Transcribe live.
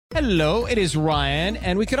Hello, it is Ryan,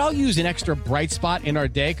 and we could all use an extra bright spot in our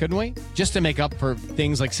day, couldn't we? Just to make up for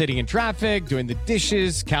things like sitting in traffic, doing the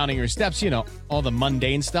dishes, counting your steps, all the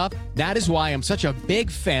mundane stuff. That is why I'm such a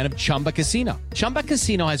big fan of Chumba Casino. Chumba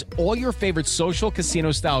Casino has all your favorite social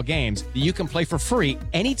casino-style games that you can play for free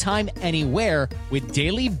anytime, anywhere with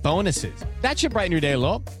daily bonuses. That should brighten your day a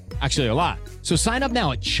little. Actually, a lot. So sign up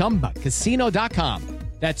now at ChumbaCasino.com.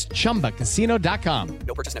 That's ChumbaCasino.com.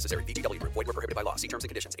 No purchase necessary. VGW Group. Void where prohibited by law. See terms and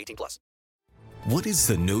conditions. 18+. What is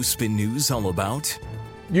the No Spin News all about?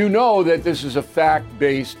 You know that this is a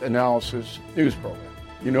fact-based analysis news program.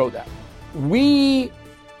 You know that. We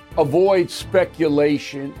avoid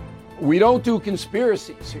speculation. We don't do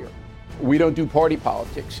conspiracies here. We don't do party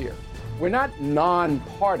politics here. We're not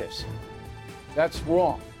nonpartisan. That's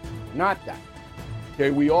wrong. Not that.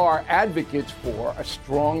 Okay, we are advocates for a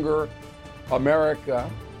stronger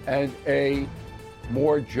America and a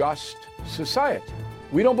more just society.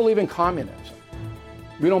 We don't believe in communism.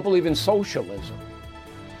 We don't believe in socialism.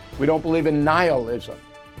 We don't believe in nihilism.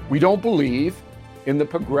 We don't believe in the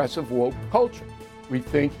progressive woke culture. We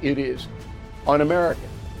think it is un-American.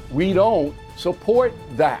 We don't support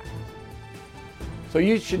that. So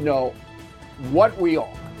you should know what we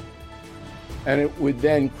are, and it would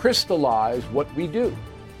then crystallize what we do.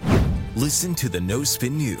 Listen to the No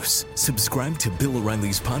Spin News. Subscribe to Bill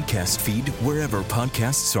O'Reilly's podcast feed wherever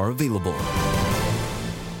podcasts are available.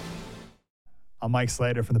 I'm Mike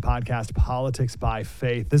Slater from the podcast Politics by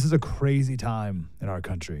Faith. This is a crazy time in our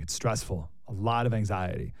country. It's stressful, a lot of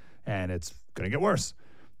anxiety, and it's going to get worse.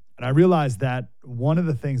 And I realized that one of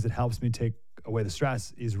the things that helps me take away the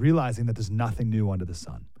stress is realizing that there's nothing new under the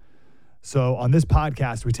sun. So on this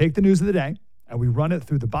podcast, we take the news of the day, and we run it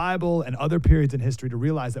through the Bible and other periods in history to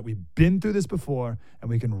realize that we've been through this before and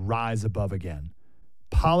we can rise above again.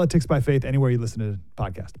 Politics by Faith, anywhere you listen to the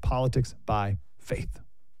podcast. Politics by Faith.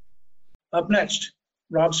 Up next,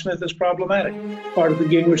 Rob Smith is problematic, part of the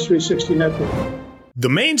Gingrich 360 network. The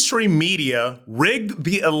mainstream media rigged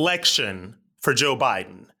the election for Joe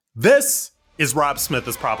Biden. This is Rob Smith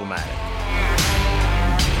is problematic.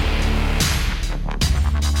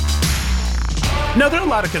 Now, there are a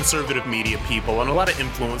lot of conservative media people and a lot of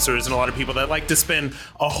influencers and a lot of people that like to spend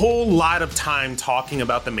a whole lot of time talking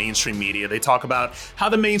about the mainstream media. They talk about how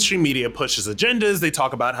the mainstream media pushes agendas. They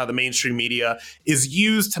talk about how the mainstream media is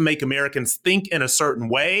used to make Americans think in a certain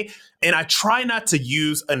way. And I try not to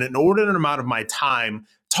use an inordinate amount of my time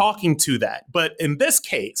talking to that. But in this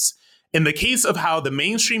case, in the case of how the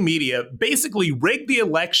mainstream media basically rigged the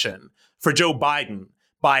election for Joe Biden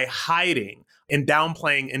by hiding and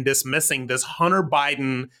downplaying and dismissing this Hunter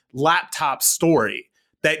Biden laptop story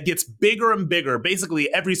that gets bigger and bigger basically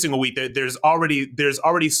every single week. There's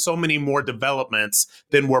already so many more developments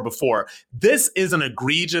than were before. This is an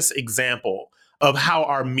egregious example of how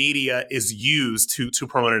our media is used to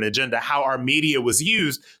promote an agenda, how our media was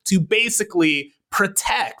used to basically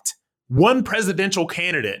protect one presidential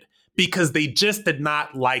candidate because they just did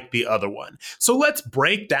not like the other one. So let's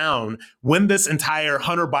break down when this entire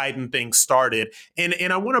Hunter Biden thing started. And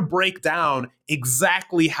I want to break down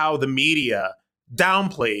exactly how the media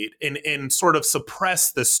downplayed and sort of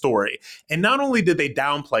suppressed this story. And not only did they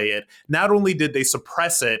downplay it, not only did they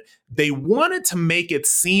suppress it, they wanted to make it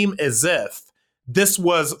seem as if this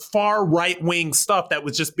was far right-wing stuff that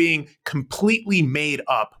was just being completely made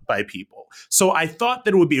up by people. So I thought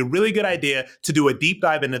that it would be a really good idea to do a deep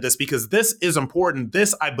dive into this because this is important.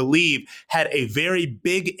 This, I believe, had a very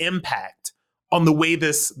big impact on the way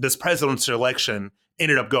this presidential election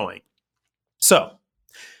ended up going. So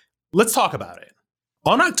let's talk about it.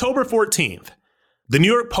 On October 14th, the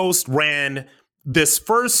New York Post ran this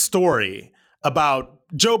first story about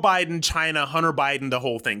Joe Biden, China, Hunter Biden, the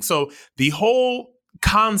whole thing. So the whole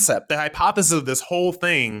concept, the hypothesis of this whole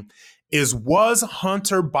thing is, was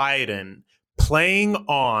Hunter Biden playing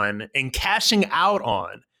on and cashing out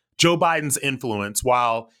on Joe Biden's influence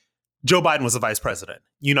while Joe Biden was the vice president?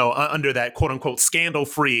 You know, under that quote unquote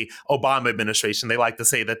scandal-free Obama administration. They like to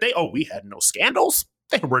say that we had no scandals.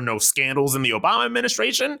 There were no scandals in the Obama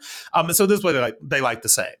administration. So this is what they like to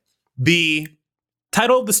say. The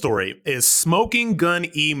title of the story is Smoking Gun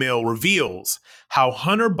Email Reveals How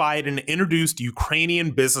Hunter Biden Introduced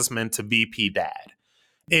Ukrainian Businessmen to VP Dad.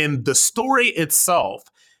 In the story itself,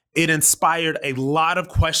 it inspired a lot of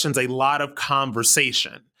questions, a lot of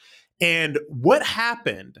conversation. And what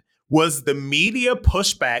happened was the media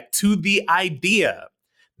pushback to the idea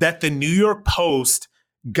that the New York Post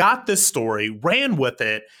got this story, ran with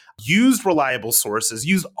it, used reliable sources,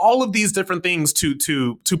 used all of these different things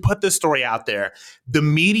to put this story out there. The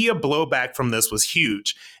media blowback from this was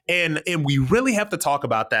huge. And we really have to talk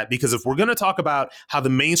about that, because if we're going to talk about how the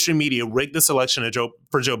mainstream media rigged this election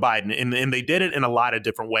for Joe Biden, and they did it in a lot of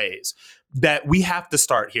different ways, that we have to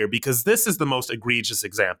start here, because this is the most egregious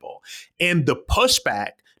example. And the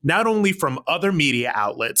pushback, not only from other media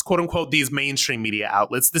outlets, quote unquote, these mainstream media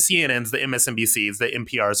outlets, the CNNs, the MSNBCs, the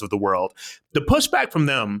NPRs of the world, the pushback from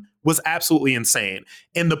them was absolutely insane.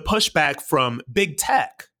 And the pushback from big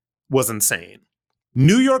tech was insane.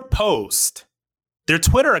 New York Post, their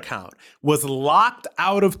Twitter account was locked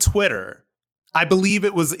out of Twitter. I believe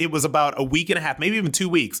it was about a week and a half, maybe even 2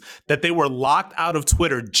 weeks, that they were locked out of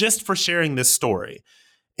Twitter just for sharing this story.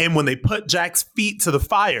 And when they put Jack's feet to the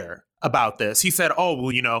fire about this, he said, oh,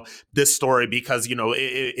 well, this story, because,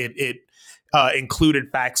 it included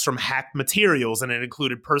facts from hacked materials and it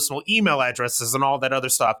included personal email addresses and all that other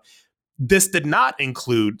stuff. This did not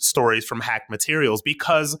include stories from hacked materials,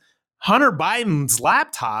 because Hunter Biden's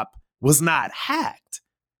laptop was not hacked.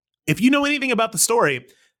 If you know anything about the story,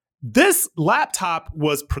 this laptop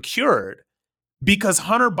was procured because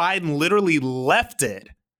Hunter Biden literally left it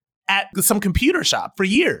at some computer shop for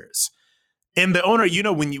years. And the owner,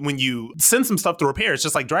 when you send some stuff to repair, it's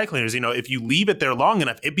just like dry cleaners. If you leave it there long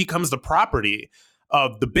enough, it becomes the property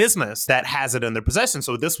of the business that has it in their possession.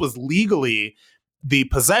 So this was legally the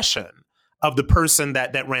possession of the person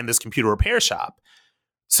that ran this computer repair shop.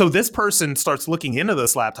 So this person starts looking into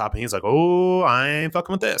this laptop and he's like, oh, I ain't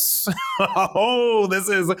fucking with this. Oh, this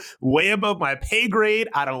is way above my pay grade.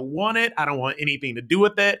 I don't want it. I don't want anything to do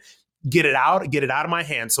with it. Get it out of my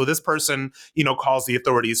hands. So this person, calls the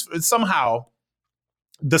authorities. Somehow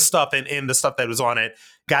the stuff and the stuff that was on it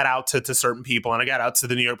got out to certain people, and it got out to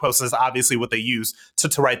the New York Post. That's obviously what they used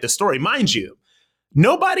to write this story. Mind you,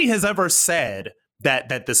 nobody has ever said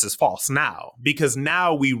that this is false now, because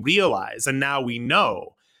now we realize and now we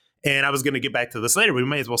know. And I was going to get back to this later, but we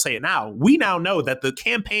may as well say it now. We now know that the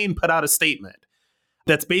campaign put out a statement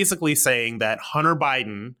that's basically saying that Hunter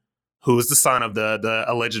Biden, who is the son of the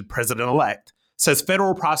alleged president-elect, says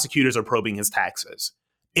federal prosecutors are probing his taxes.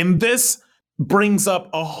 And this brings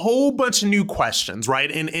up a whole bunch of new questions,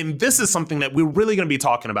 right? And this is something that we're really going to be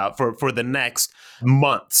talking about for the next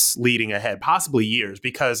months leading ahead, possibly years,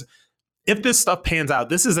 because if this stuff pans out,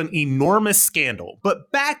 this is an enormous scandal.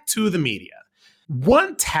 But back to the media.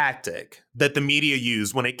 One tactic that the media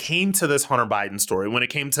used when it came to this Hunter Biden story, when it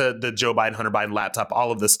came to the Joe Biden, Hunter Biden laptop,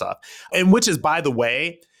 all of this stuff, and which is, by the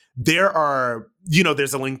way, there's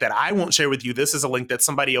a link that I won't share with you. This is a link that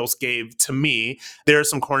somebody else gave to me. There are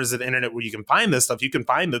some corners of the internet where you can find this stuff. You can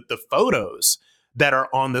find the photos that are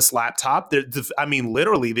on this laptop.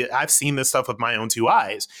 Literally, I've seen this stuff with my own two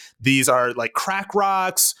eyes. These are like crack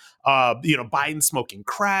rocks, Biden smoking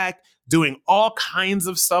crack, doing all kinds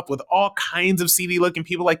of stuff with all kinds of seedy looking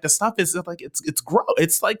people. Like, the stuff is like, it's gross.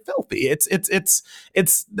 It's like filthy. It's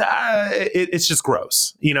just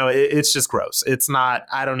gross. It's just gross. It's not,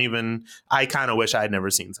 I kind of wish I had never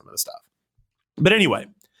seen some of the stuff. But anyway,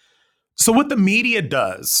 so what the media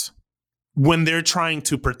does when they're trying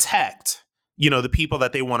to protect, the people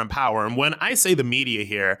that they want to empower. And when I say the media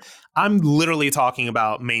here, I'm literally talking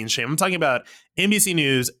about mainstream. I'm talking about NBC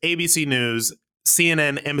News, ABC News,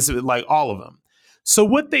 CNN, MSNBC, like all of them. So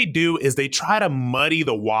what they do is they try to muddy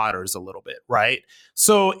the waters a little bit, right?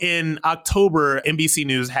 So in October, NBC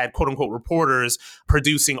News had quote unquote reporters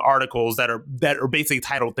producing articles that are basically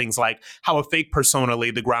titled things like how a fake persona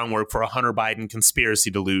laid the groundwork for a Hunter Biden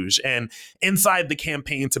conspiracy deluge and inside the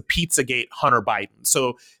campaign to Pizzagate Hunter Biden.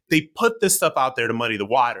 So they put this stuff out there to muddy the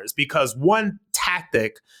waters, because one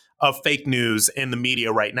tactic of fake news in the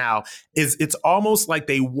media right now is it's almost like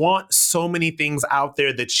they want so many things out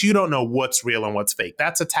there that you don't know what's real and what's fake.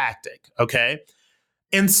 That's a tactic, okay?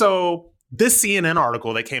 And so this CNN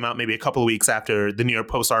article that came out maybe a couple of weeks after the New York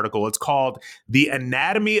Post article, it's called The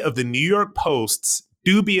Anatomy of the New York Post's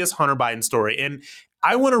Dubious Hunter Biden Story. And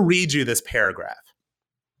I want to read you this paragraph.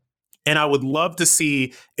 And I would love to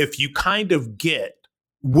see if you kind of get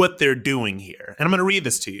what they're doing here. And I'm going to read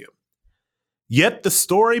this to you. Yet the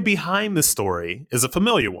story behind the story is a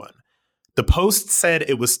familiar one. The Post said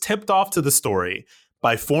it was tipped off to the story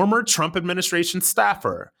by former Trump administration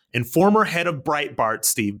staffer and former head of Breitbart,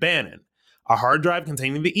 Steve Bannon. A hard drive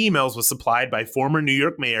containing the emails was supplied by former New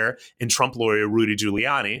York mayor and Trump lawyer Rudy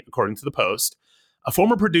Giuliani, according to the Post. A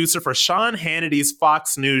former producer for Sean Hannity's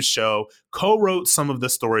Fox News show co-wrote some of the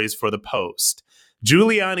stories for the Post.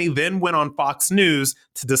 Giuliani then went on Fox News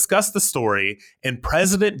to discuss the story, and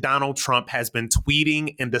President Donald Trump has been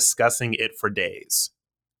tweeting and discussing it for days.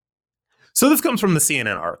 So this comes from the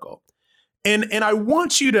CNN article. And I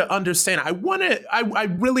want you to understand, I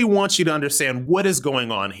really want you to understand what is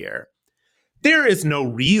going on here. There is no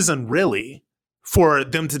reason really for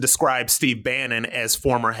them to describe Steve Bannon as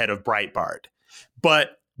former head of Breitbart.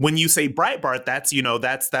 But when you say Breitbart,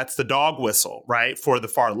 that's the dog whistle, right, for the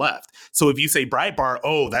far left. So if you say Breitbart,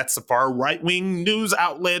 oh, that's the far right-wing news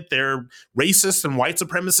outlet. They're racist and white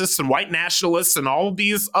supremacists and white nationalists and all of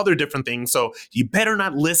these other different things. So you better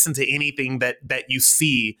not listen to anything that you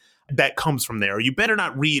see that comes from there. Or you better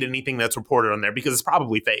not read anything that's reported on there because it's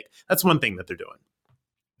probably fake. That's one thing that they're doing.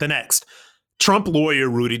 The next, Trump lawyer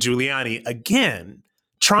Rudy Giuliani, again,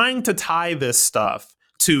 trying to tie this stuff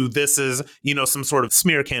to this is, some sort of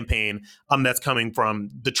smear campaign that's coming from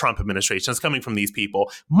the Trump administration. It's coming from these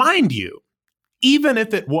people. Mind you, even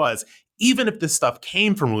if this stuff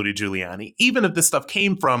came from Rudy Giuliani, even if this stuff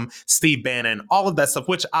came from Steve Bannon, all of that stuff,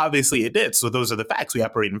 which obviously it did. So those are the facts. We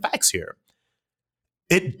operate in facts here.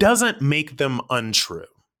 It doesn't make them untrue.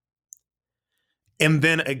 And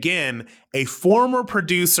then again, a former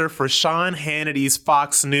producer for Sean Hannity's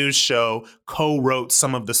Fox News show co-wrote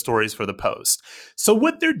some of the stories for the Post. So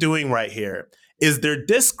what they're doing right here is they're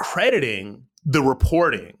discrediting the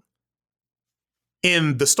reporting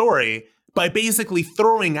in the story by basically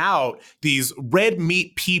throwing out these red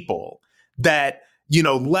meat people that,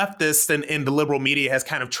 leftists and the liberal media has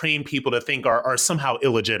kind of trained people to think are somehow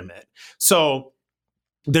illegitimate. So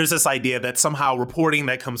there's this idea that somehow reporting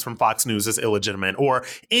that comes from Fox News is illegitimate, or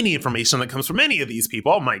any information that comes from any of these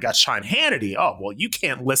people. Oh my God, Sean Hannity. Oh, well, you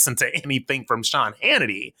can't listen to anything from Sean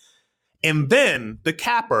Hannity. And then the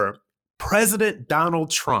capper, President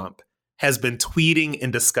Donald Trump, has been tweeting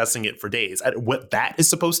and discussing it for days. What that is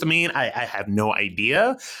supposed to mean, I have no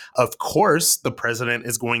idea. Of course, the president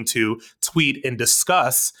is going to tweet and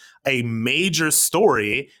discuss a major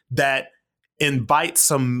story that invites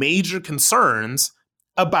some major concerns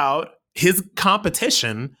about his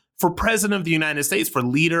competition for president of the United States, for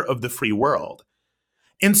leader of the free world.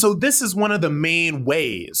 And so this is one of the main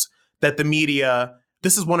ways that the media,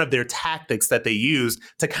 this is one of their tactics that they use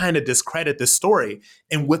to kind of discredit this story.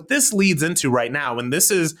 And what this leads into right now, and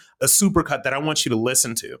this is a supercut that I want you to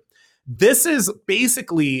listen to, this is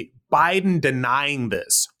basically Biden denying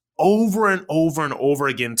this over and over and over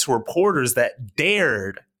again to reporters that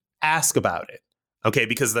dared ask about it. Okay,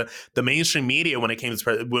 because the mainstream media, when it came to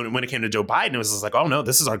Joe Biden, it was just like, oh no,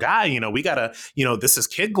 this is our guy. We gotta, this is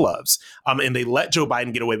kid gloves. And they let Joe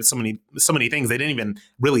Biden get away with so many things. They didn't even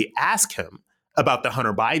really ask him about the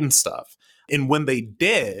Hunter Biden stuff. And when they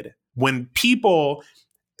did, when people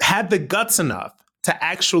had the guts enough to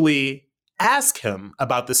actually ask him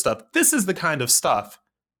about this stuff, this is the kind of stuff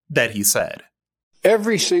that he said.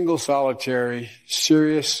 Every single solitary,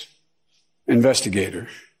 serious investigator,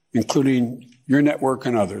 including your network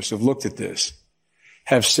and others, have looked at this,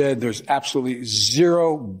 have said there's absolutely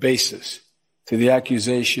zero basis to the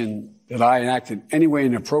accusation that I acted any way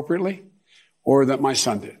inappropriately or that my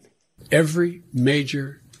son did. Every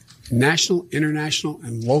major national, international,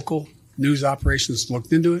 and local news operation that's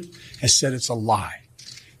looked into it has said it's a lie.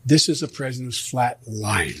 This is a president who's flat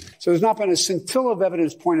lying. So there's not been a scintilla of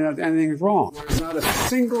evidence pointing out that anything is wrong. There's not a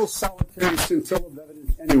single solitary scintilla of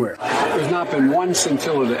evidence anywhere. There's not been one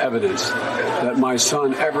scintilla of evidence that my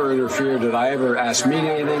son ever interfered, that I ever asked me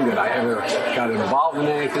anything, that I ever got involved in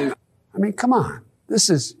anything. I mean, come on. This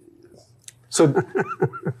is...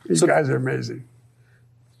 These guys are amazing.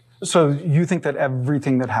 So you think that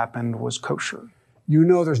everything that happened was kosher?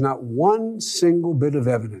 There's not one single bit of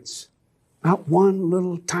evidence, not one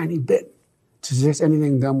little tiny bit, to suggest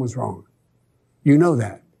anything done was wrong. You know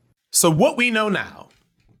that. So what we know now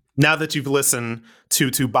that you've listened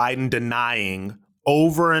to Biden denying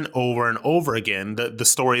over and over and over again the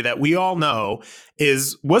story that we all know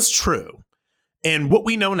was true. And what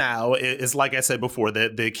we know now is, like I said before,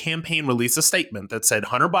 that the campaign released a statement that said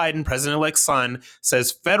Hunter Biden, president-elect's son,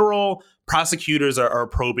 says federal prosecutors are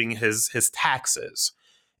probing his taxes.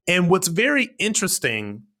 And what's very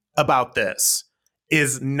interesting about this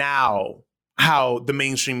is now how the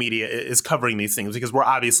mainstream media is covering these things, because we're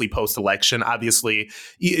obviously post-election. Obviously,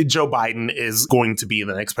 Joe Biden is going to be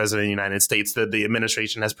the next president of the United States. The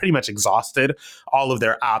administration has pretty much exhausted all of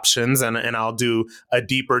their options, and I'll do a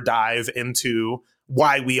deeper dive into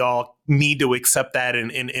why we all need to accept that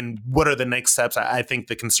and what are the next steps I think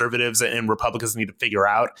the conservatives and Republicans need to figure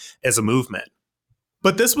out as a movement.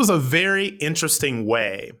 But this was a very interesting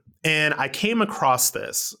way, and I came across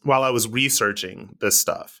this while I was researching this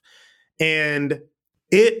stuff. And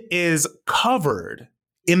it is covered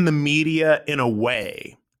in the media in a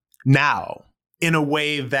way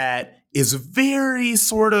that is very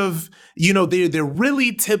sort of, they're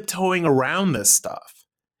really tiptoeing around this stuff.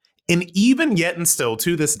 And even yet and still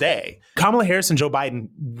to this day, Kamala Harris and Joe Biden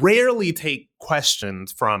rarely take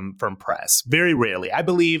questions from press, very rarely. I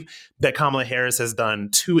believe that Kamala Harris has done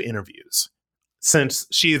 2 interviews since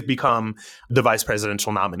she has become the vice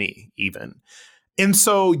presidential nominee even. And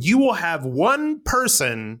so you will have one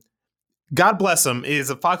person, God bless him, is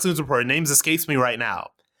a Fox News reporter, names escapes me right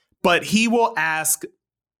now, but he will ask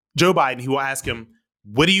Joe Biden, he will ask him,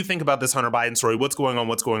 what do you think about this Hunter Biden story? What's going on?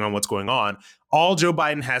 What's going on? What's going on? All Joe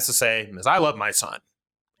Biden has to say is, I love my son.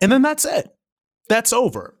 And then that's it. That's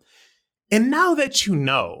over. And now that you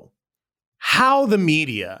know how the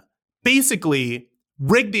media basically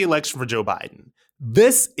rigged the election for Joe Biden,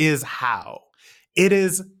 this is how. It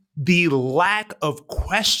is the lack of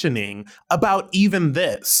questioning about even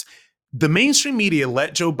this. The mainstream media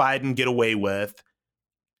let Joe Biden get away with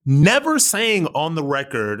never saying on the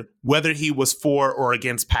record whether he was for or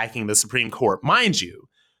against packing the Supreme Court. Mind you,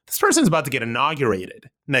 this person's about to get inaugurated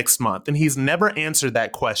next month, and he's never answered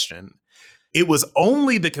that question. It was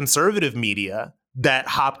only the conservative media that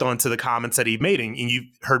hopped onto the comments that he made. And you've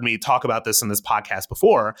heard me talk about this in this podcast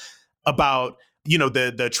before about,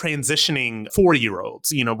 the transitioning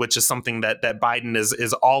 4-year-olds, which is something that Biden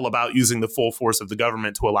is all about, using the full force of the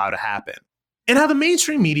government to allow to happen. And how the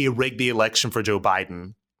mainstream media rigged the election for Joe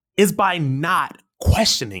Biden is by not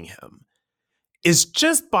questioning him, is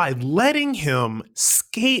just by letting him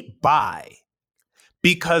skate by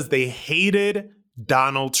because they hated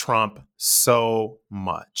Donald Trump so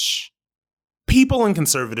much. People in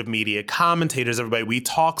conservative media, commentators, everybody, we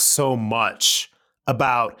talk so much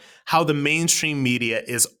about how the mainstream media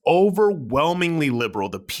is overwhelmingly liberal.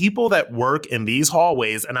 The people that work in these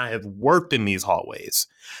hallways, and I have worked in these hallways,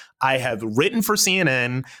 I have written for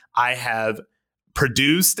CNN, I have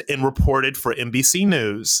produced and reported for NBC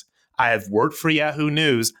News. I have worked for Yahoo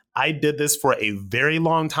News. I did this for a very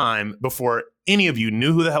long time before any of you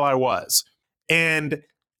knew who the hell I was. And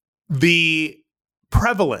the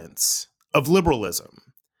prevalence of liberalism,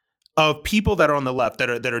 of people that are on the left that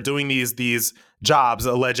are doing these jobs,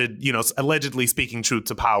 allegedly speaking truth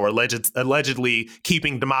to power, allegedly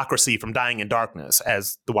keeping democracy from dying in darkness,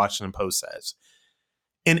 as the Washington Post says.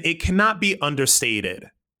 And it cannot be understated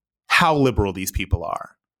how liberal these people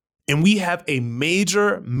are. And we have a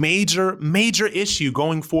major, major, major issue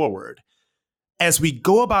going forward as we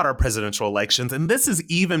go about our presidential elections. And this is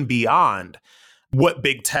even beyond what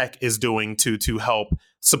big tech is doing to help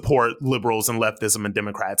support liberals and leftism and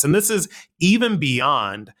Democrats. And this is even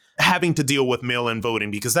beyond having to deal with mail-in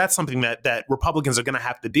voting, because that's something that Republicans are going to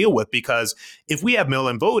have to deal with, because if we have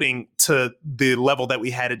mail-in voting to the level that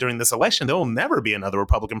we had it during this election, there will never be another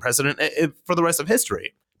Republican president for the rest of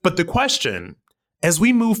history. But the question, as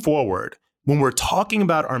we move forward, when we're talking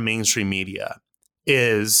about our mainstream media,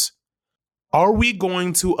 is, are we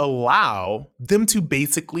going to allow them to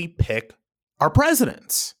basically pick our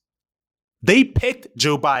presidents? They picked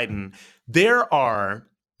Joe Biden. There are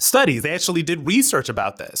studies, they actually did research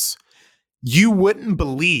about this. You wouldn't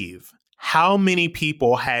believe how many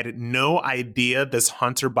people had no idea this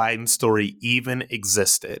Hunter Biden story even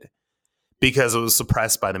existed, because it was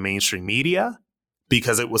suppressed by the mainstream media,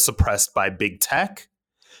 because it was suppressed by big tech,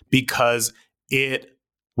 because it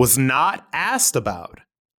was not asked about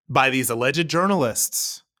by these alleged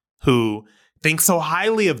journalists who think so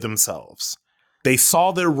highly of themselves. They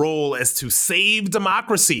saw their role as to save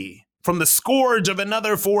democracy from the scourge of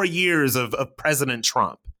another 4 years of President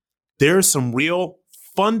Trump. There are some real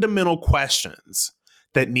fundamental questions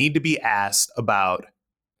that need to be asked about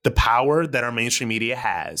the power that our mainstream media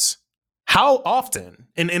has. How often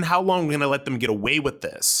and how long are we going to let them get away with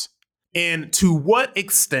this? And to what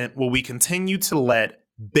extent will we continue to let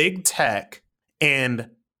big tech and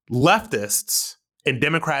leftists and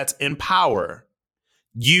Democrats in power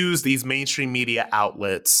use these mainstream media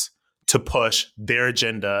outlets to push their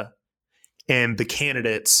agenda and the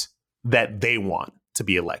candidates that they want to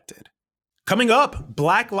be elected? Coming up,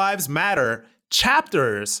 Black Lives Matter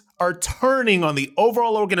chapters are turning on the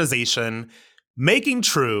overall organization, making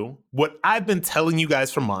true what I've been telling you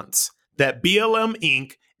guys for months, that BLM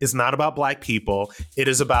Inc. is not about Black people. It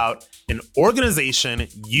is about an organization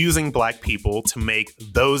using Black people to make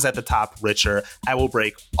those at the top richer. I will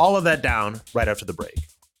break all of that down right after the break.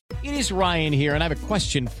 It is Ryan here, and I have a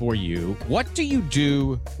question for you. What do you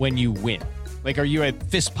do when you win? Like, are you a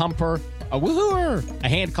fist pumper? a woohooer, a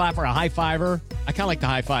hand clapper, a high fiver. I kind of like the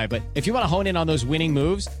high five, but if you want to hone in on those winning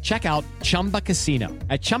moves, check out Chumba Casino.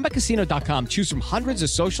 At ChumbaCasino.com, choose from hundreds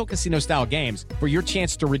of social casino style games for your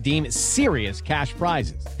chance to redeem serious cash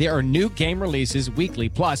prizes. There are new game releases weekly,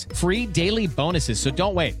 plus free daily bonuses. So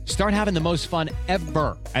don't wait. Start having the most fun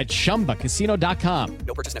ever at ChumbaCasino.com.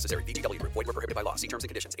 No purchase necessary. VGW Group. Void where prohibited by law. See terms and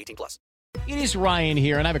conditions. 18+. It is Ryan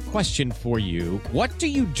here, and I have a question for you. What do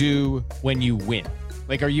you do when you win?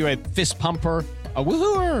 Like, are you a fist pumper, a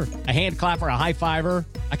woohooer, a hand clapper, a high fiver?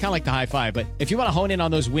 I kind of like the high five, but if you want to hone in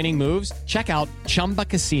on those winning moves, check out Chumba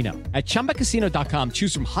Casino. At ChumbaCasino.com,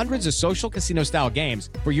 choose from hundreds of social casino style games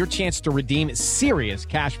for your chance to redeem serious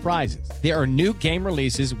cash prizes. There are new game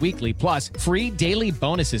releases weekly, plus free daily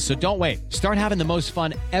bonuses. So don't wait. Start having the most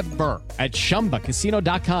fun ever at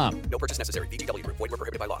ChumbaCasino.com. No purchase necessary. VGW Group. Void where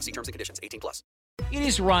prohibited by law. See terms and conditions. 18+. It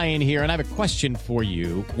is Ryan here, and I have a question for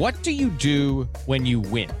you. What do you do when you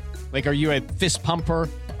win? Like, are you a fist pumper,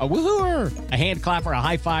 a woohooer, a hand clapper, a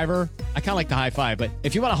high fiver? I kind of like the high five, but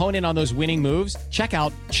if you want to hone in on those winning moves, check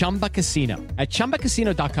out Chumba Casino. At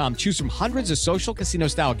ChumbaCasino.com, choose from hundreds of social casino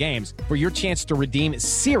style games for your chance to redeem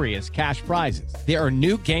serious cash prizes. There are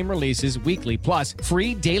new game releases weekly, plus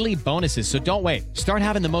free daily bonuses. So don't wait. Start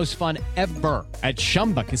having the most fun ever at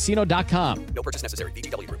ChumbaCasino.com. No purchase necessary.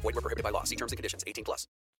 VGW Group. Void where prohibited by law. See terms and conditions. 18+.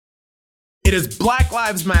 It is Black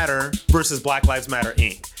Lives Matter versus Black Lives Matter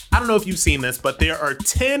Inc. I don't know if you've seen this, but there are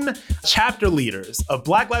 10 chapter leaders of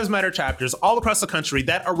Black Lives Matter chapters all across the country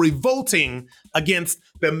that are revolting against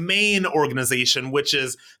the main organization, which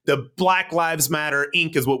is the Black Lives Matter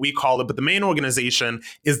Inc. is what we call it. But the main organization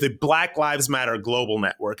is the Black Lives Matter Global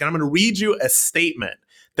Network. And I'm going to read you a statement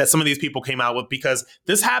that some of these people came out with, because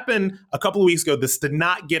this happened a couple of weeks ago. This did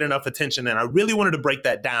not get enough attention, and I really wanted to break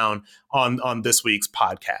that down on this week's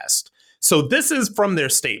podcast. So this is from their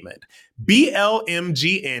statement.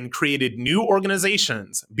 BLMGN created new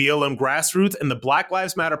organizations, BLM Grassroots and the Black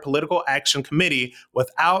Lives Matter Political Action Committee,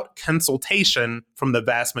 without consultation from the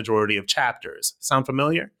vast majority of chapters. Sound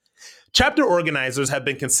familiar? Chapter organizers have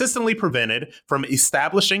been consistently prevented from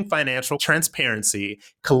establishing financial transparency,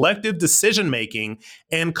 collective decision-making,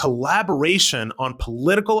 and collaboration on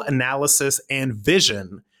political analysis and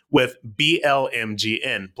vision with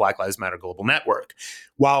BLMGN, Black Lives Matter Global Network.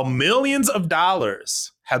 While millions of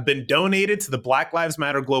dollars have been donated to the Black Lives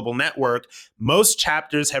Matter Global Network, most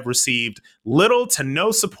chapters have received little to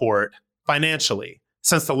no support financially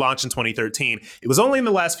since the launch in 2013. It was only in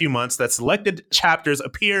the last few months that selected chapters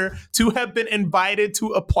appear to have been invited to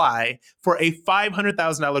apply for a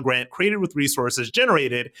 $500,000 grant created with resources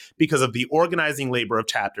generated because of the organizing labor of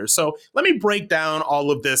chapters. So let me break down all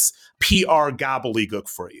of this PR gobbledygook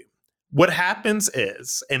for you. What happens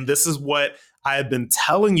is, and this is what I have been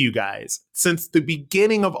telling you guys since the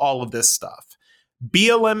beginning of all of this stuff,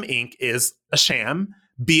 BLM Inc. is a sham.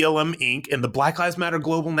 BLM Inc. and the Black Lives Matter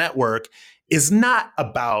Global Network is not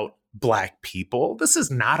about Black people. This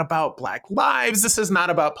is not about Black lives. This is not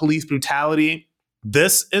about police brutality.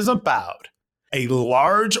 This is about a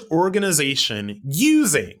large organization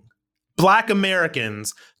using Black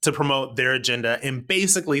Americans to promote their agenda and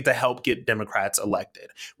basically to help get Democrats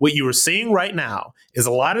elected. What you are seeing right now is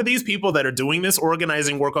a lot of these people that are doing this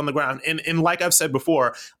organizing work on the ground. And like I've said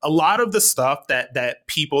before, a lot of the stuff that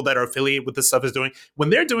people that are affiliated with this stuff is doing,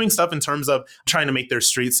 when they're doing stuff in terms of trying to make their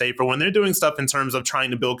streets safer, when they're doing stuff in terms of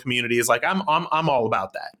trying to build communities, like I'm all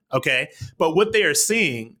about that. Okay. But what they are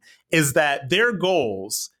seeing is that their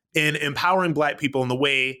goals in empowering Black people in the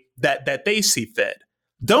way that they see fit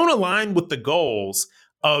don't align with the goals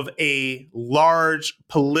of a large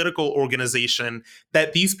political organization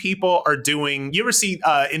that these people are doing. You ever see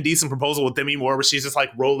Indecent Proposal with Demi Moore, where she's just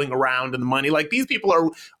like rolling around in the money? Like, these people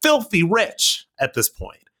are filthy rich at this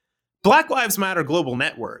point. Black Lives Matter Global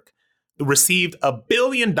Network received $1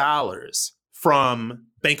 billion from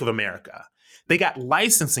Bank of America. They got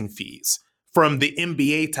licensing fees from the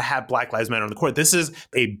NBA to have Black Lives Matter on the court. This is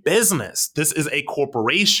a business. This is a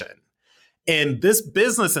corporation. And this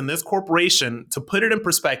business and this corporation, to put it in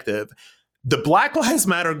perspective, the Black Lives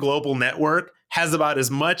Matter Global Network has about as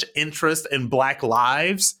much interest in Black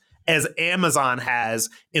lives as Amazon has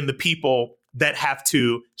in the people that have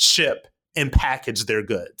to ship and package their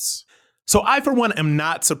goods. So I, for one, am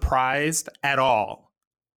not surprised at all,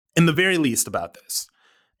 in the very least, about this.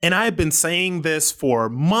 And I have been saying this for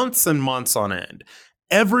months and months on end,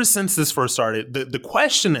 ever since this first started. The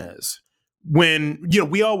question is, when,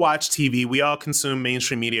 we all watch TV, we all consume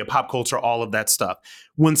mainstream media, pop culture, all of that stuff.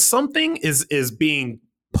 When something is being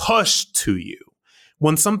pushed to you,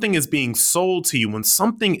 when something is being sold to you, when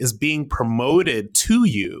something is being promoted to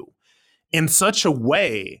you in such a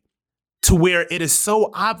way to where it is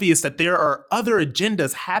so obvious that there are other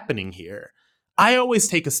agendas happening here, I always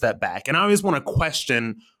take a step back and I always want to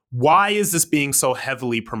question, why is this being so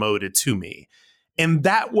heavily promoted to me? And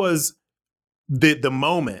that was the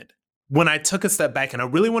moment when I took a step back and I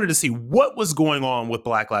really wanted to see what was going on with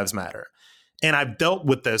Black Lives Matter. And I've dealt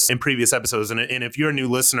with this in previous episodes. And if you're a new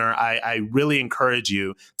listener, I really encourage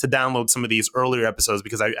you to download some of these earlier episodes,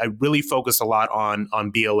 because I really focused a lot on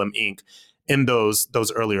BLM Inc. in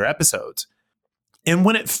those earlier episodes. And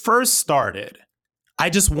when it first started,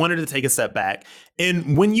 I just wanted to take a step back.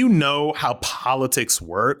 And when you know how politics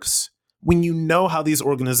works, when you know how these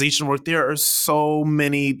organizations work, there are so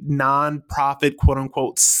many nonprofit, quote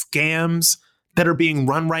unquote, scams that are being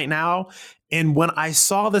run right now. And when I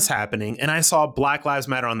saw this happening and I saw Black Lives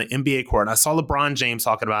Matter on the NBA court, and I saw LeBron James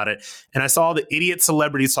talking about it, and I saw the idiot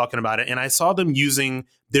celebrities talking about it, and I saw them using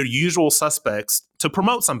their usual suspects to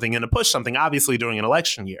promote something and to push something, obviously during an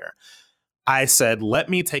election year, I said, let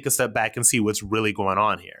me take a step back and see what's really going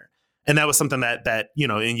on here. And that was something that,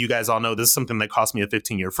 and you guys all know, this is something that cost me a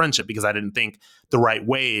 15-year friendship, because I didn't think the right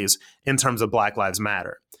ways in terms of Black Lives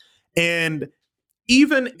Matter. And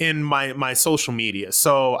even in my social media,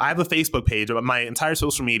 so I have a Facebook page, but my entire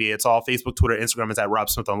social media, it's all Facebook, Twitter, Instagram, is at Rob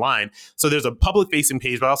Smith Online. So there's a public facing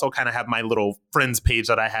page, but I also kind of have my little friends page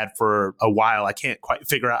that I had for a while. I can't quite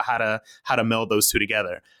figure out how to meld those two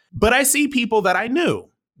together. But I see people that I knew.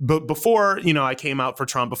 But before, I came out for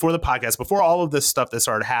Trump, before the podcast, before all of this stuff that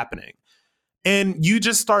started happening, and you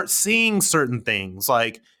just start seeing certain things.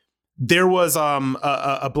 Like there was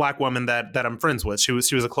a Black woman that I'm friends with. She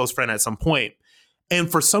was a close friend at some point. And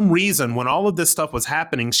for some reason, when all of this stuff was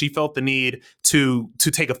happening, she felt the need to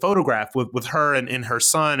take a photograph with her and her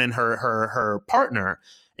son and her partner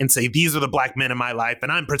and say, these are the Black men in my life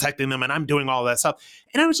and I'm protecting them and I'm doing all that stuff.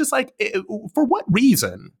 And I was just like, for what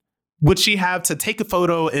reason would she have to take a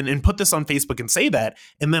photo and put this on Facebook and say that?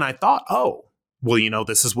 And then I thought, oh, well,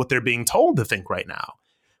 this is what they're being told to think right now.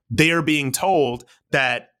 They are being told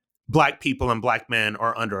that Black people and Black men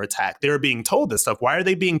are under attack. They're being told this stuff. Why are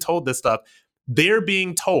they being told this stuff? They're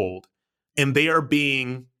being told, and they are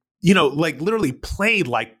being, literally played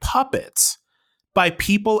like puppets by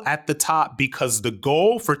people at the top, because the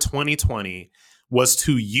goal for 2020 was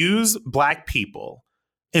to use Black people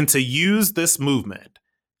and to use this movement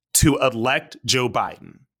to elect Joe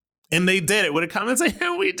Biden. And they did it with a comment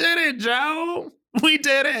saying, we did it, Joe. We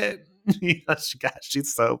did it. Gosh,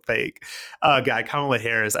 she's so fake. God, Kamala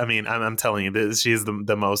Harris. I mean, I'm telling you, she's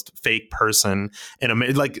the most fake person in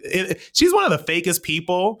America. She's one of the fakest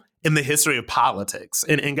people in the history of politics.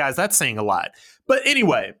 And guys, that's saying a lot. But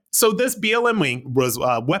anyway, so this BLM wing was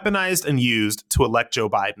weaponized and used to elect Joe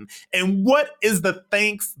Biden. And what is the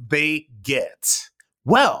thanks they get?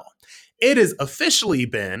 Well, it has officially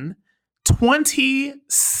been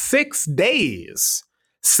 26 days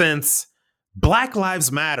since Black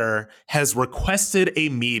Lives Matter has requested a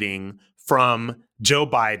meeting from Joe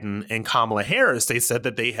Biden and Kamala Harris. They said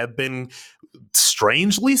that they have been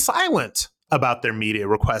strangely silent about their media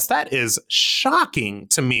request. That is shocking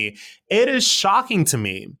to me. It is shocking to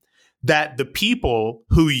me that the people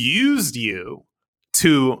who used you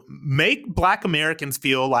to make Black Americans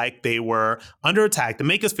feel like they were under attack, to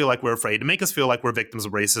make us feel like we're afraid, to make us feel like we're victims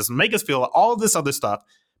of racism, make us feel all of this other stuff,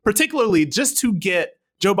 particularly just to get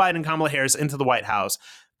Joe Biden and Kamala Harris into the White House,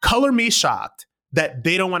 color me shocked that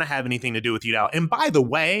they don't want to have anything to do with you now. And by the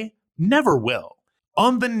way, never will.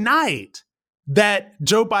 On the night that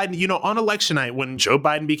Joe Biden, on election night, when Joe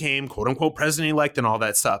Biden became quote unquote president-elect and all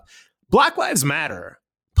that stuff, Black Lives Matter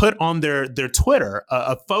put on their Twitter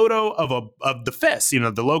a photo of the fist.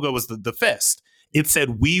 The logo was the fist. It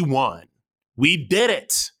said, we won. We did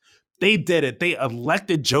it. They did it. They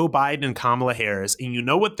elected Joe Biden and Kamala Harris. And you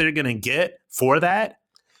know what they're going to get for that?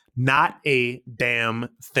 Not a damn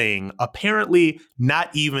thing. Apparently, not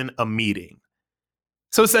even a meeting.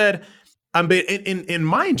 So it said, and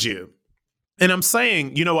mind you, and I'm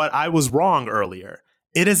saying, you know what? I was wrong earlier.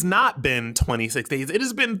 It has not been 26 days. It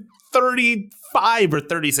has been 35 or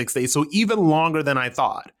 36 days. So even longer than I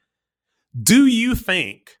thought. Do you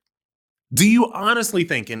honestly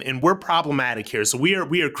think, and we're problematic here, so we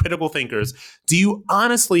are critical thinkers. Do you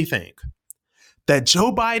honestly think that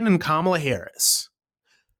Joe Biden and Kamala Harris,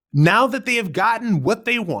 now that they have gotten what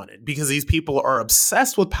they wanted, because these people are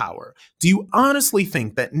obsessed with power, do you honestly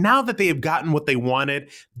think that now that they have gotten what they wanted,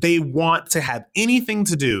 they want to have anything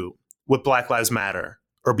to do with Black Lives Matter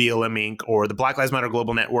or BLM Inc. or the Black Lives Matter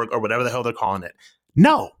Global Network or whatever the hell they're calling it?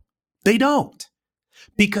 No, they don't.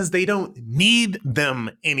 Because they don't need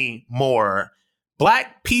them anymore.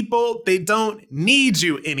 Black people, they don't need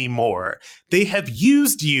you anymore. They have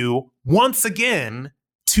used you once again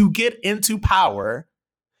to get into power.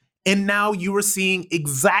 And now you are seeing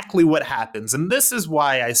exactly what happens. And this is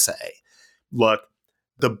why I say, look,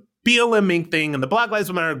 the BLM thing and the Black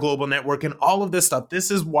Lives Matter Global Network and all of this stuff,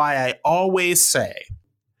 this is why I always say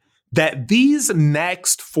that these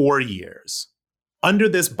next 4 years under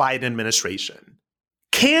this Biden administration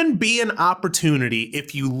can be an opportunity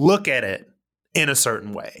if you look at it in a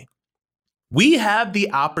certain way. We have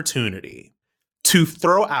the opportunity to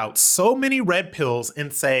throw out so many red pills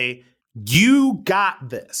and say, you got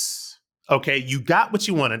this. Okay, you got what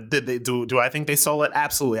you wanted. Did they do I think they stole it?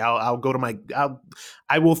 Absolutely.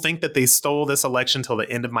 I will think that they stole this election till the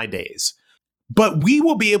end of my days. But we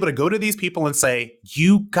will be able to go to these people and say,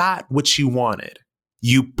 you got what you wanted.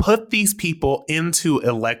 You put these people into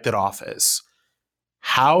elected office.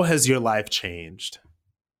 How has your life changed?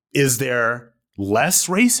 Is there less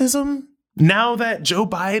racism now that Joe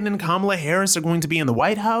Biden and Kamala Harris are going to be in the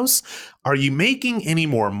White House? Are you making any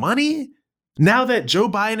more money? Now that Joe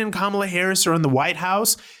Biden and Kamala Harris are in the White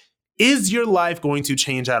House, is your life going to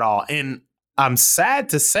change at all? And I'm sad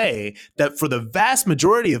to say that for the vast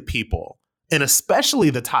majority of people, and especially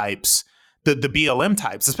the types, the BLM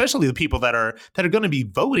types, especially the people that are going to be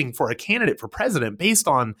voting for a candidate for president based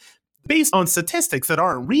on statistics that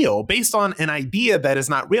aren't real, based on an idea that is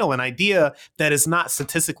not real, an idea that is not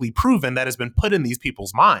statistically proven, that has been put in these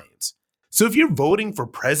people's minds. So if you're voting for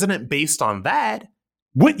president based on that,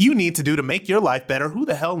 what you need to do to make your life better, who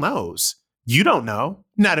the hell knows? You don't know.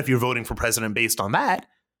 Not if you're voting for president based on that,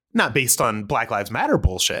 not based on Black Lives Matter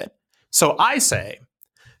bullshit. So I say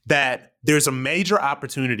that there's a major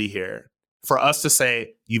opportunity here for us to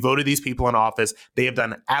say, you voted these people in office. They have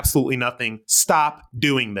done absolutely nothing. Stop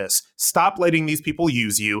doing this. Stop letting these people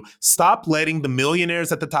use you. Stop letting the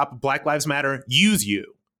millionaires at the top of Black Lives Matter use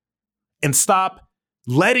you. And stop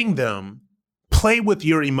letting them play with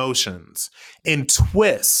your emotions and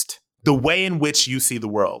twist the way in which you see the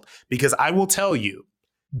world. Because I will tell you,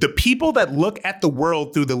 the people that look at the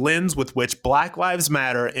world through the lens with which Black Lives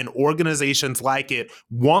Matter and organizations like it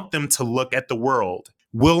want them to look at the world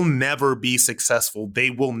will never be successful. They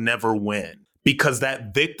will never win, because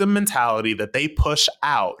that victim mentality that they push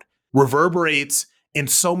out reverberates in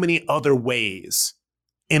so many other ways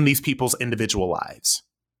in these people's individual lives.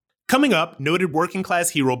 Coming up, noted working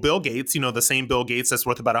class hero Bill Gates, the same Bill Gates that's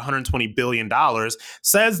worth about $120 billion,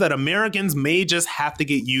 says that Americans may just have to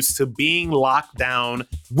get used to being locked down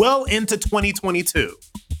well into 2022.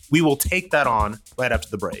 We will take that on right after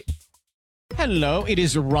the break. Hello, it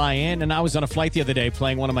is Ryan, and I was on a flight the other day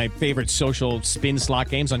playing one of my favorite social spin slot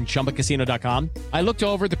games on ChumbaCasino.com. I looked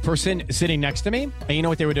over at the person sitting next to me, and you know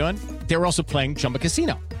what they were doing? They were also playing Chumba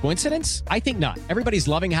Casino. Coincidence? I think not. Everybody's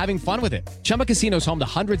loving having fun with it. Chumba Casino is home to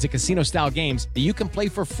hundreds of casino-style games that you can play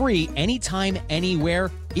for free anytime,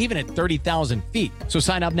 anywhere, even at 30,000 feet. So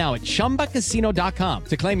sign up now at ChumbaCasino.com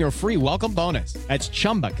to claim your free welcome bonus. That's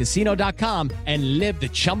ChumbaCasino.com and live the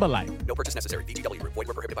Chumba life. No purchase necessary. VGW. Void where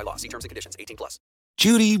prohibited by law. See terms and conditions. 18+.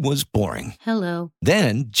 Judy was boring. Hello.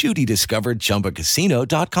 Then Judy discovered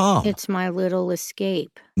ChumbaCasino.com. It's my little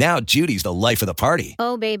escape. Now Judy's the life of the party.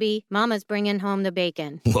 Oh, baby, mama's bringing home the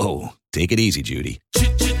bacon. Whoa, take it easy, Judy.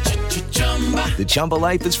 The Chumba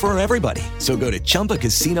life is for everybody. So go to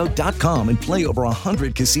ChumbaCasino.com and play over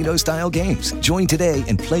 100 casino-style games. Join today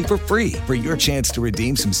and play for free for your chance to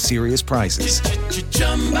redeem some serious prizes.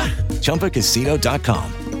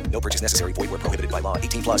 ChumbaCasino.com. No purchase necessary. Void where prohibited by law.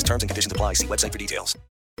 18+. Terms and conditions apply. See website for details.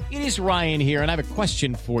 It is Ryan here, and I have a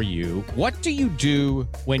question for you. What do you do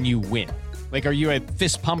when you win? Like, are you a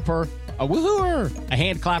fist pumper, a woohooer, a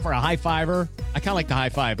hand clapper, a high fiver? I kind of like the high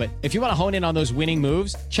five, but if you want to hone in on those winning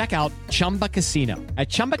moves, check out Chumba Casino. At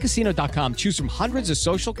ChumbaCasino.com, choose from hundreds of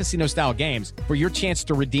social casino-style games for your chance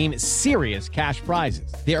to redeem serious cash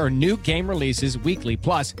prizes. There are new game releases weekly,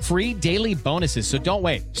 plus free daily bonuses, so don't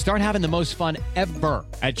wait. Start having the most fun ever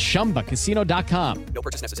at ChumbaCasino.com. No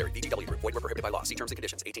purchase necessary. VGW. Void where prohibited by law. See terms and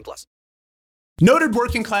conditions. 18+. Noted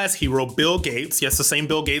working class hero Bill Gates, yes, the same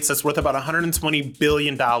Bill Gates that's worth about $120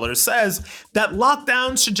 billion, says that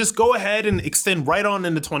lockdowns should just go ahead and extend right on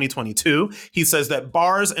into 2022. He says that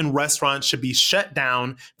bars and restaurants should be shut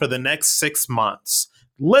down for the next 6 months.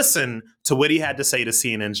 Listen to what he had to say to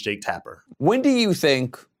CNN's Jake Tapper. When do you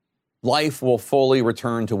think life will fully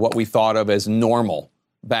return to what we thought of as normal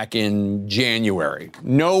back in January?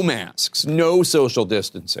 No masks, no social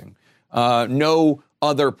distancing, no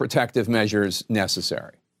other protective measures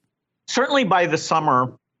necessary? Certainly by the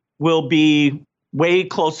summer, we'll be way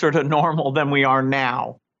closer to normal than we are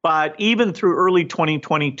now. But even through early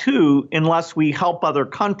 2022, unless we help other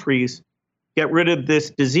countries get rid of this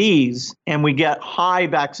disease and we get high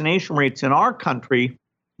vaccination rates in our country,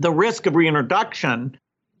 the risk of reintroduction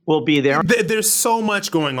will be there. There's so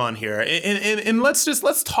much going on here. And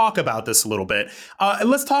let's talk about this a little bit.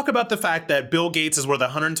 Let's talk about the fact that Bill Gates is worth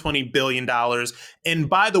 $120 billion. And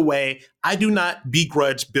by the way, I do not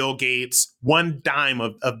begrudge Bill Gates one dime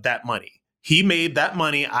of that money. He made that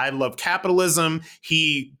money. I love capitalism.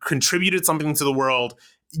 He contributed something to the world.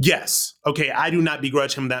 Yes. Okay. I do not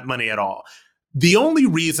begrudge him that money at all. The only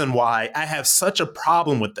reason why I have such a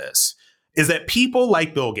problem with this is that people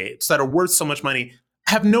like Bill Gates that are worth so much money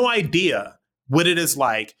have no idea what it is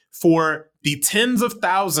like for the tens of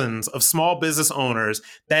thousands of small business owners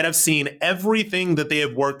that have seen everything that they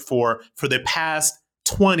have worked for the past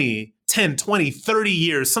 10, 20, 30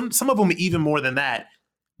 years, some of them even more than that,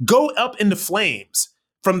 go up into flames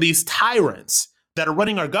from these tyrants that are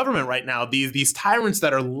running our government right now, these tyrants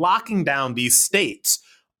that are locking down these states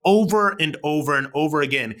over and over and over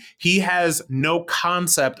again. He has no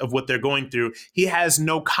concept of what they're going through. He has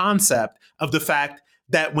no concept of the fact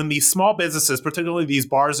that when these small businesses, particularly these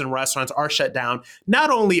bars and restaurants, are shut down, not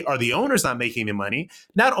only are the owners not making any money,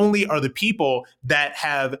 not only are the people that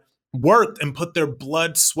have worked and put their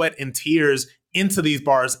blood, sweat, and tears into these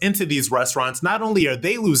bars, into these restaurants, not only are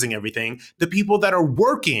they losing everything, the people that are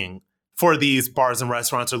working for these bars and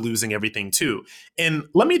restaurants are losing everything too. And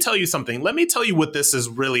let me tell you something. Let me tell you what this is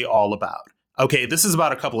really all about. Okay, this is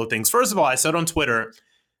about a couple of things. First of all, I said on Twitter,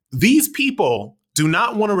 these people do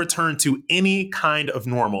not want to return to any kind of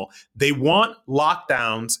normal. They want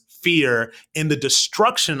lockdowns, fear, and the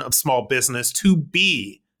destruction of small business to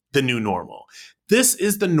be the new normal. This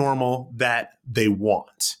is the normal that they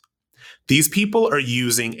want. These people are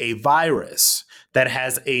using a virus that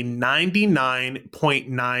has a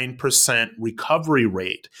 99.9% recovery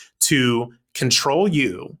rate to control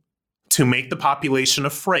you, to make the population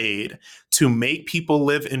afraid, to make people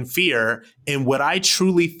live in fear, and what I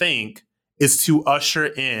truly think is to usher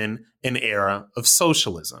in an era of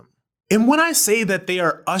socialism. And when I say that they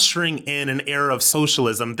are ushering in an era of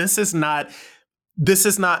socialism, this is not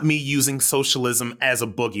me using socialism as a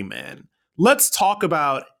boogeyman. Let's talk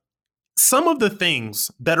about some of the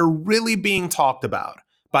things that are really being talked about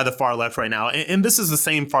by the far left right now. And this is the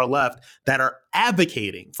same far left that are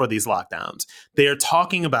advocating for these lockdowns. They are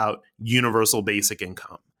talking about universal basic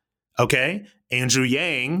income. Okay? Andrew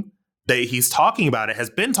Yang, he's talking about it, has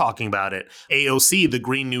been talking about it. AOC, the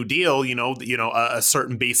Green New Deal, a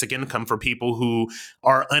certain basic income for people who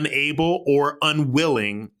are unable or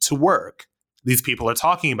unwilling to work. These people are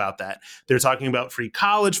talking about that. They're talking about free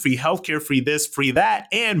college, free healthcare, free this, free that.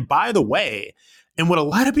 And by the way, and what a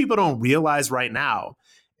lot of people don't realize right now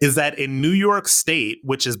is that in New York State,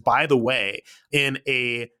 which is, by the way, in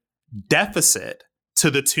a deficit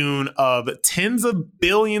to the tune of tens of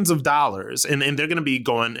billions of dollars, and they're going to be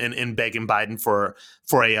going and begging Biden for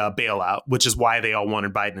a bailout, which is why they all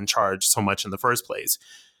wanted Biden in charge so much in the first place.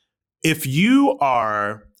 If you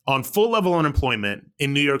are on full level unemployment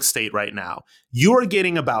in New York State right now, you are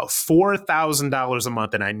getting about $4,000 a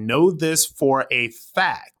month. And I know this for a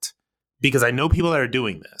fact because I know people that are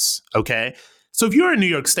doing this. Okay. So if you're in New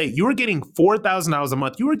York State, you are getting $4,000 a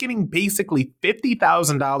month. You are getting basically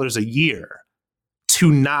 $50,000 a year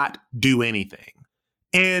to not do anything.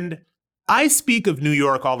 And I speak of New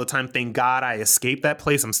York all the time. Thank God I escaped that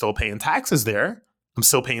place. I'm still paying taxes there.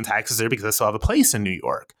 Because I still have a place in New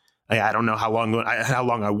York. I don't know how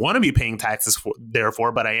long I want to be paying taxes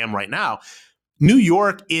for, but I am right now. New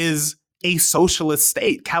York is a socialist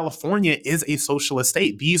state. California is a socialist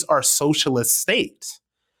state. These are socialist states.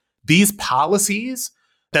 These policies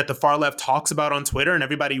that the far left talks about on Twitter and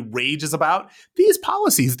everybody rages about, these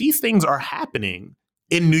policies, these things are happening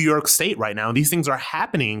in New York State right now. These things are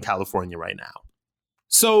happening in California right now.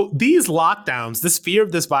 So these lockdowns, this fear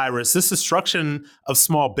of this virus, this destruction of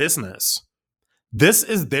small business, this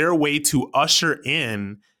is their way to usher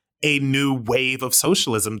in a new wave of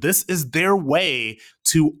socialism. This is their way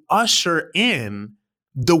to usher in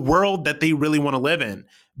the world that they really want to live in.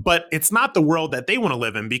 But it's not the world that they want to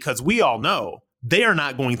live in because we all know they are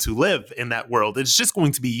not going to live in that world. It's just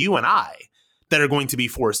going to be you and I that are going to be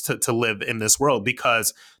forced to live in this world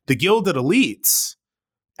because the gilded elites,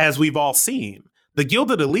 as we've all seen, the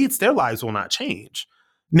gilded elites, their lives will not change.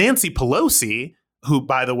 Nancy Pelosi, who,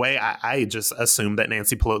 by the way, I just assume that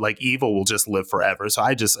Nancy Pelosi, like evil, will just live forever. So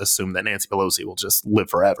I just assume that Nancy Pelosi will just live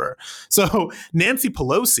forever. So Nancy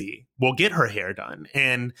Pelosi will get her hair done.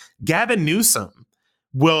 And Gavin Newsom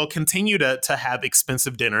will continue to have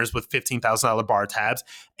expensive dinners with $15,000 bar tabs.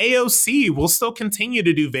 AOC will still continue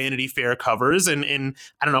to do Vanity Fair covers and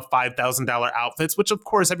 $5,000 outfits, which, of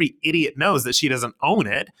course, every idiot knows that she doesn't own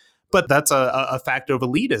it. But that's a factor of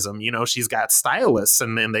elitism. You know, she's got stylists,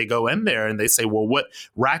 and then they go in there and they say, well, what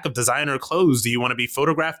rack of designer clothes do you want to be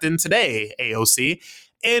photographed in today, AOC?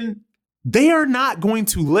 And they are not going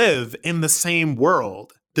to live in the same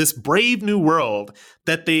world, this brave new world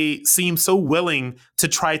that they seem so willing to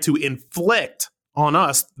try to inflict on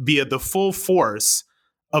us via the full force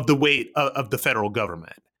of the weight of the federal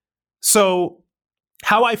government. So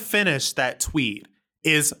how I finished that tweet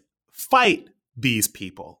is fight these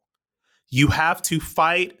people. You have to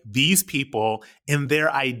fight these people in their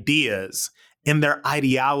ideas, in their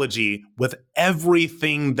ideology, with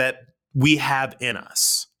everything that we have in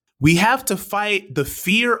us. We have to fight the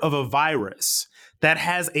fear of a virus that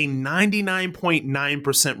has a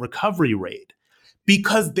 99.9% recovery rate,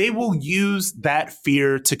 because they will use that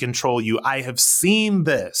fear to control you. I have seen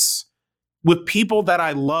this with people that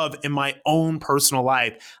I love in my own personal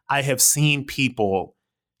life. I have seen people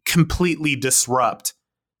completely disrupt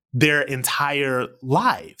their entire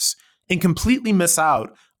lives and completely miss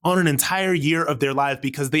out on an entire year of their lives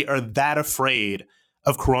because they are that afraid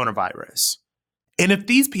of coronavirus. And if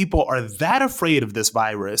these people are that afraid of this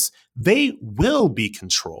virus, they will be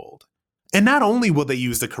controlled. And not only will they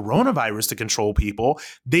use the coronavirus to control people,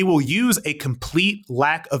 they will use a complete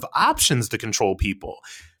lack of options to control people.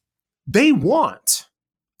 They want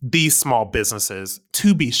these small businesses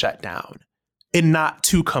to be shut down and not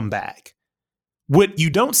to come back. What you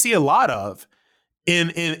don't see a lot of in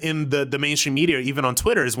the mainstream media, even on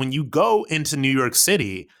Twitter, is when you go into New York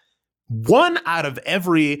City, one out of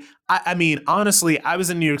every, I mean, honestly, I was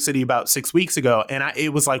in New York City about 6 weeks ago, and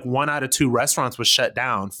it was like 1 out of 2 restaurants was shut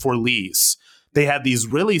down for lease. They had these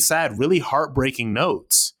really sad, really heartbreaking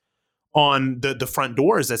notes on the front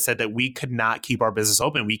doors that said that we could not keep our business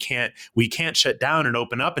open. We can't shut down and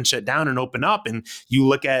open up and shut down and open up. And you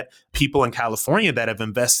look at people in California that have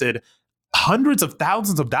invested hundreds of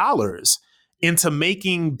thousands of dollars into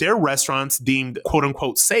making their restaurants deemed quote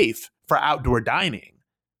unquote safe for outdoor dining,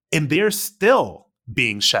 and they're still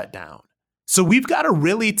being shut down. So we've got to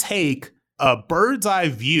really take a bird's eye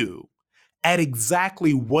view at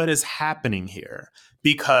exactly what is happening here,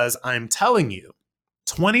 because I'm telling you,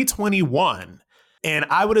 2021, and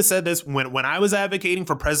I would have said this when I was advocating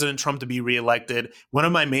for President Trump to be reelected, one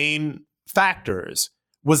of my main factors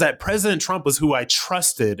was that President Trump was who I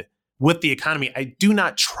trusted with the economy. I do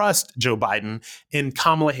not trust Joe Biden and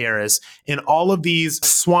Kamala Harris and all of these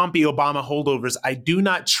swampy Obama holdovers. I do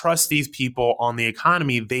not trust these people on the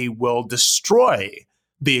economy. They will destroy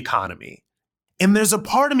the economy. And there's a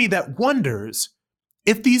part of me that wonders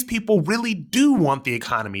if these people really do want the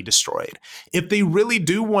economy destroyed, if they really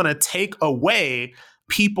do want to take away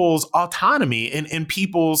people's autonomy and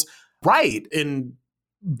people's right in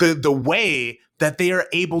the way that they are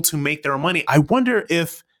able to make their money. I wonder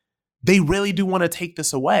if they really do want to take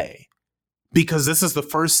this away, because this is the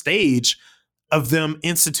first stage of them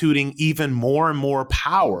instituting even more and more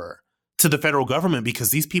power to the federal government, because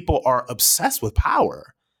these people are obsessed with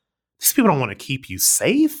power. These people don't want to keep you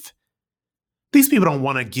safe. These people don't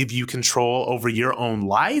want to give you control over your own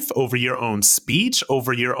life, over your own speech,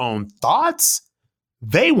 over your own thoughts.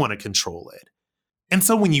 They want to control it. And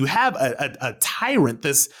so when you have a tyrant,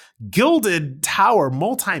 this gilded tower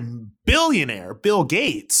multi-billionaire, Bill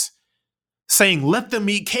Gates, saying, let them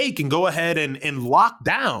eat cake and go ahead and lock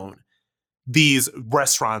down these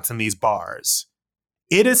restaurants and these bars,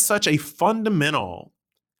 it is such a fundamental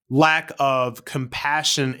lack of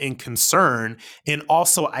compassion and concern, and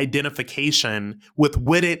also identification with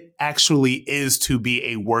what it actually is to be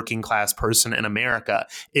a working class person in America.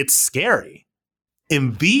 It's scary.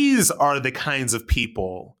 And these are the kinds of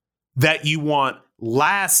people that you want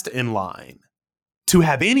last in line to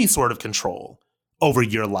have any sort of control over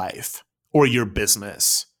your life or your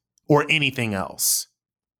business or anything else,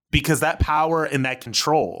 because that power and that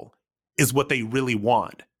control is what they really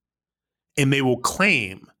want. And they will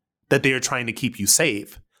claim that they are trying to keep you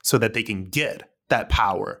safe so that they can get that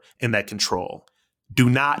power and that control. Do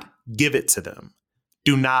not give it to them.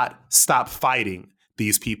 Do not stop fighting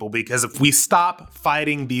these people, because if we stop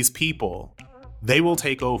fighting these people, they will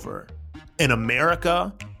take over, and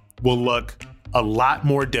America will look a lot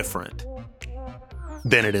more different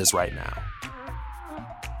than it is right now.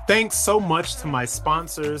 Thanks so much to my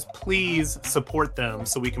sponsors. Please support them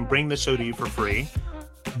so we can bring the show to you for free.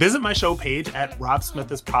 Visit my show page at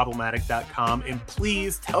robsmithisproblematic.com, and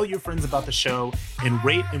please tell your friends about the show and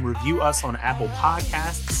rate and review us on Apple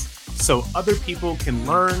Podcasts, so other people can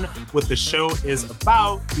learn what the show is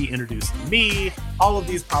about, be introduced to me, all of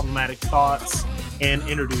these problematic thoughts, and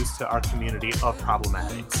introduced to our community of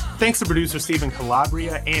problematics. Thanks to producer Stephen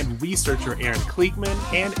Calabria and researcher Aaron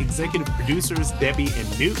Kliegman and executive producers Debbie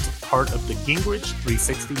and Newt, part of the Gingrich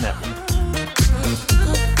 360 Network.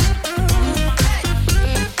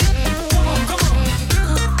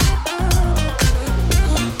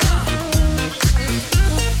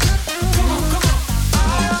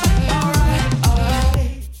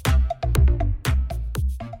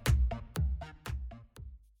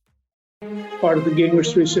 Part of the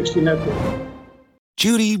Gingrich 360 Network.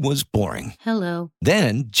 Judy was boring. Hello.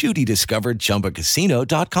 Then Judy discovered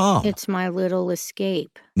ChumbaCasino.com. It's my little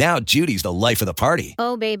escape. Now Judy's the life of the party.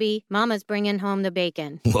 Oh, baby, mama's bringing home the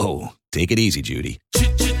bacon. Whoa, take it easy, Judy.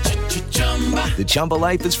 The Chumba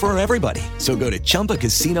life is for everybody. So go to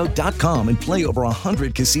ChumbaCasino.com and play over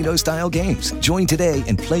 100 casino-style games. Join today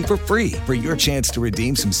and play for free for your chance to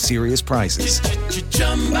redeem some serious prizes.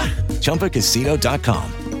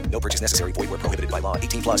 ChumbaCasino.com. No purchase necessary. Void where prohibited by law.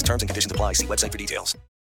 18 plus terms and conditions apply. See website for details.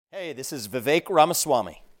 Hey, this is Vivek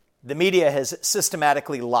Ramaswamy. The media has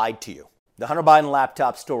systematically lied to you. The Hunter Biden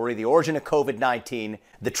laptop story, the origin of COVID-19,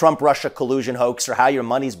 the Trump-Russia collusion hoax, or how your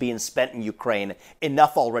money's being spent in Ukraine.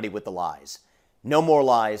 Enough already with the lies. No more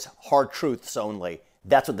lies, hard truths only.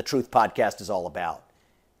 That's what the Truth Podcast is all about.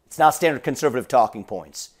 It's not standard conservative talking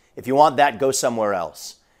points. If you want that, go somewhere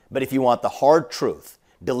else. But if you want the hard truth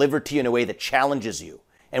delivered to you in a way that challenges you,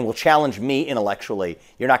 and will challenge me intellectually,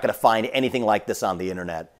 you're not going to find anything like this on the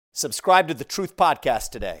internet. Subscribe to the Truth Podcast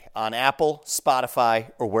today on Apple,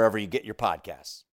 Spotify, or wherever you get your podcasts.